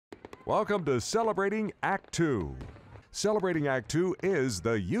Welcome to Celebrating Act 2. Celebrating Act 2 is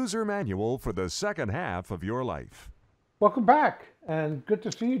the user manual for the second half of your life. Welcome back, and good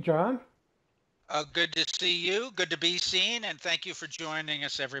to see you, John. Good to see you. Good to be seen, and thank you for joining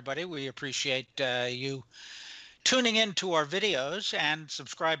us, everybody. We appreciate you tuning into our videos and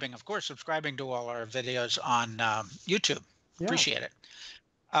subscribing, of course, subscribing to all our videos on YouTube. Yeah. Appreciate it.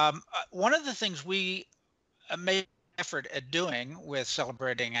 One of the things we made an effort at doing with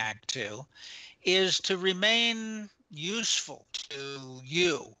Celebrating Act 2 is to remain useful to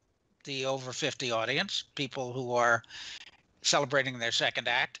you, the over 50 audience, people who are celebrating their second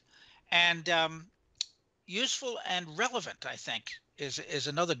act, and useful and relevant, I think, is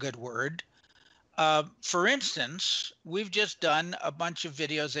another good word. For instance, we've just done a bunch of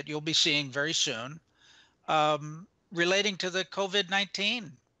videos that you'll be seeing very soon relating to the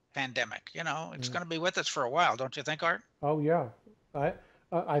COVID-19 pandemic. You know, it's going to be with us for a while, don't you think, Art? Oh, yeah.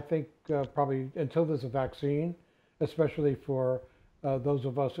 I think probably until there's a vaccine, especially for those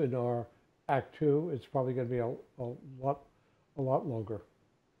of us in our Act 2, it's probably going to be a lot longer.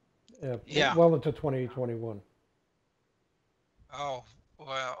 Yeah. Well into 2021. Oh,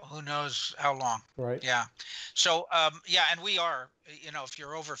 well, who knows how long. Right. Yeah. So, yeah, and we are, you know, if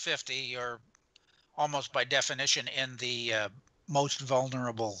you're over 50, you're almost by definition in the most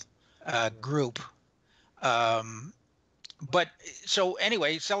vulnerable group. But so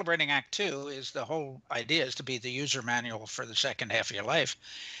anyway, Celebrating Act 2 is the whole idea is to be the user manual for the second half of your life.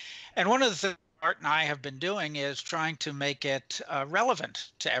 And one of the things Art and I have been doing is trying to make it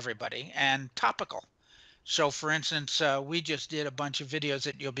relevant to everybody and topical. So for instance, we just did a bunch of videos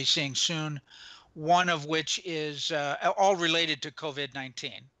that you'll be seeing soon, one of which is all related to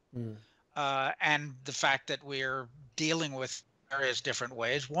COVID-19 and the fact that we're dealing with various different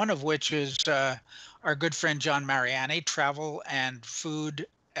ways, one of which is our good friend John Mariani, travel and food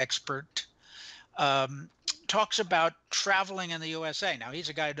expert, talks about traveling in the USA. Now, he's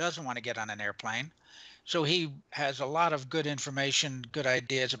a guy who doesn't want to get on an airplane. So he has a lot of good information, good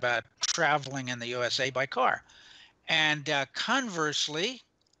ideas about traveling in the USA by car. And conversely,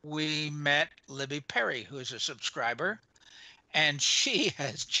 we met Libby Perry, who's a subscriber, and she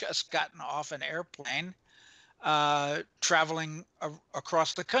has just gotten off an airplane traveling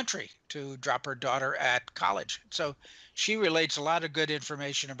across the country to drop her daughter at college. So she relates a lot of good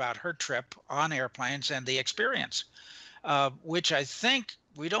information about her trip on airplanes and the experience, which I think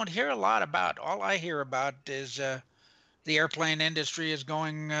we don't hear a lot about. All I hear about is the airplane industry is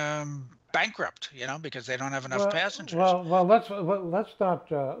going bankrupt, you know, because they don't have enough passengers. Well, let's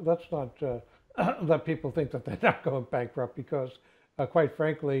not let people think that they're not going bankrupt because, quite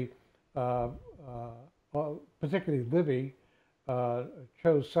frankly, particularly Libby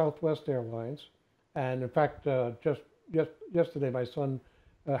chose Southwest Airlines, and in fact, just yesterday my son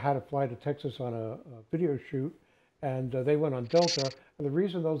had to fly to Texas on a video shoot, and they went on Delta. And the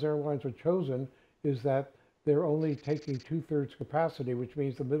reason those airlines were chosen is that they're only taking 2/3 capacity, which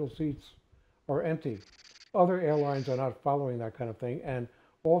means the middle seats are empty. Other airlines are not following that kind of thing, and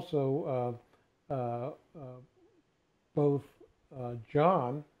also both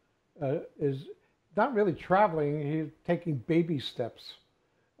John is not really traveling. He's taking baby steps,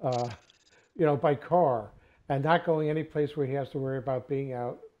 you know, by car, and not going any place where he has to worry about being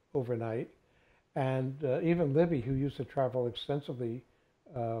out overnight. And even Libby, who used to travel extensively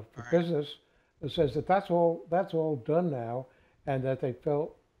for business, says that that's all done now, and that they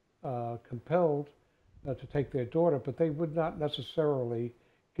felt compelled to take their daughter, but they would not necessarily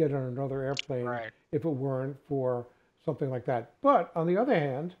get on another airplane if it weren't for something like that. But on the other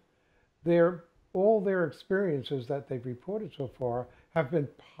hand, all their experiences that they've reported so far have been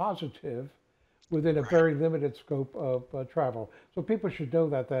positive within a very limited scope of travel. So people should know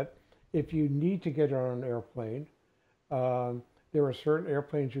that if you need to get on an airplane, there are certain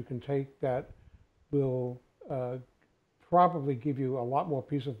airplanes you can take that will probably give you a lot more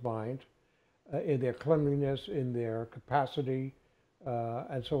peace of mind in their cleanliness, in their capacity,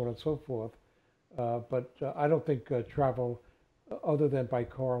 and so on and so forth. But I don't think travel other than by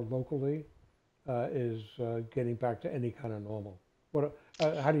car locally is getting back to any kind of normal.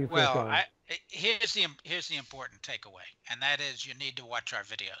 How do you feel? Well, here's the important takeaway, and that is you need to watch our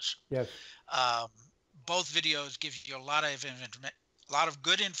videos. Yes. Both videos give you a lot of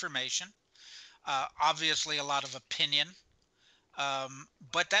good information. Obviously, a lot of opinion.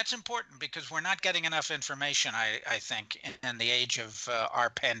 But that's important because we're not getting enough information, I think, in the age of our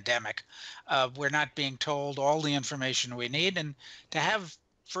pandemic. We're not being told all the information we need, and to have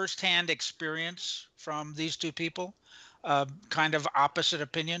firsthand experience from these two people, kind of opposite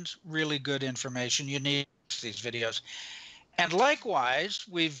opinions, really good information. You need these videos. And likewise,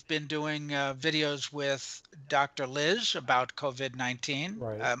 we've been doing videos with Dr. Liz about COVID-19,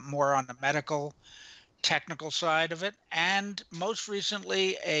 Right. more on the medical technical side of it, and most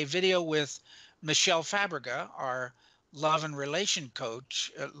recently a video with Michelle Fabrega, our love and relationship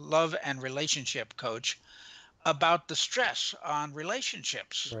coach, about the stress on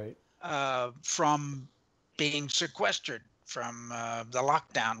relationships Right. from being sequestered, from the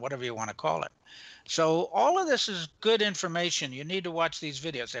lockdown, whatever you want to call it. So all of this is good information. You need to watch these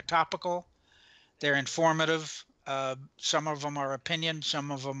videos. They're topical, they're informative. Some of them are opinion,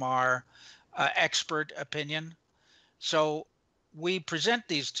 some of them are expert opinion. So we present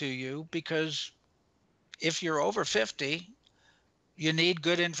these to you because if you're over 50, you need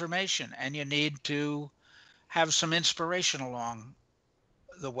good information and you need to have some inspiration along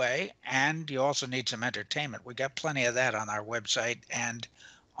the way. And you also need some entertainment. We got plenty of that on our website and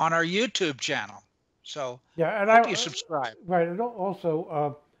on our YouTube channel. So Yeah, and hope you subscribe. right, and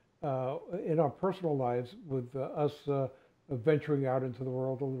also in our personal lives, with us venturing out into the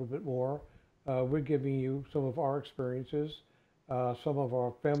world a little bit more, we're giving you some of our experiences. Some of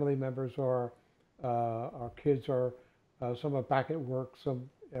our family members are, our kids are, some are back at work, some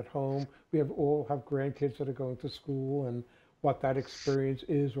at home. We all have grandkids that are going to school, and what that experience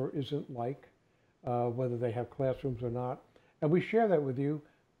is or isn't like, whether they have classrooms or not. And we share that with you,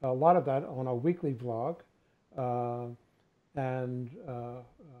 a lot of that on our weekly vlog. And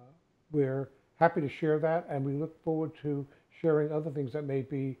we're happy to share that, and we look forward to sharing other things that may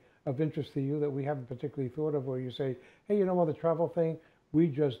be of interest to you that we haven't particularly thought of, where you say, hey, you know, on the travel thing, we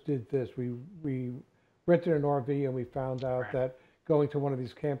just did this. We rented an RV and we found out Right. that going to one of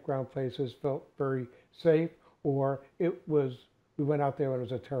these campground places felt very safe, or we went out there and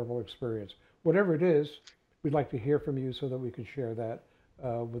it was a terrible experience. Whatever it is, we'd like to hear from you so that we can share that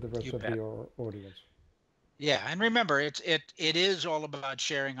with the rest You of bet. your audience. Yeah, and remember, it is all about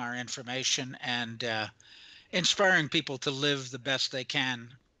sharing our information and inspiring people to live the best they can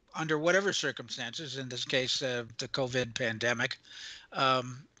under whatever circumstances. In this case, the COVID pandemic.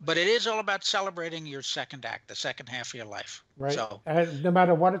 But it is all about celebrating your second act, the second half of your life. Right? So And no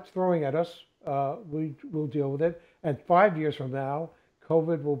matter what it's throwing at us, we will deal with it. And 5 years from now,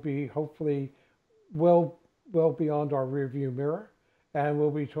 COVID will be hopefully well beyond our rearview mirror, and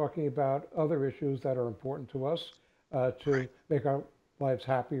we'll be talking about other issues that are important to us to Right. make our lives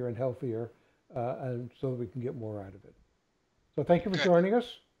happier and healthier, and so that we can get more out of it. So thank you for Good. joining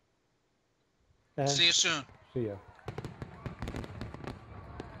us, and see you soon. see ya.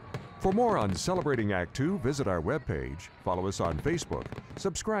 For more on Celebrating Act Two, visit our webpage, follow us on Facebook,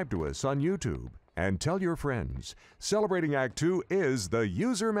 subscribe to us on YouTube, and tell your friends. Celebrating Act Two is the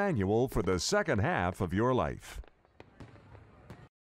user manual for the second half of your life.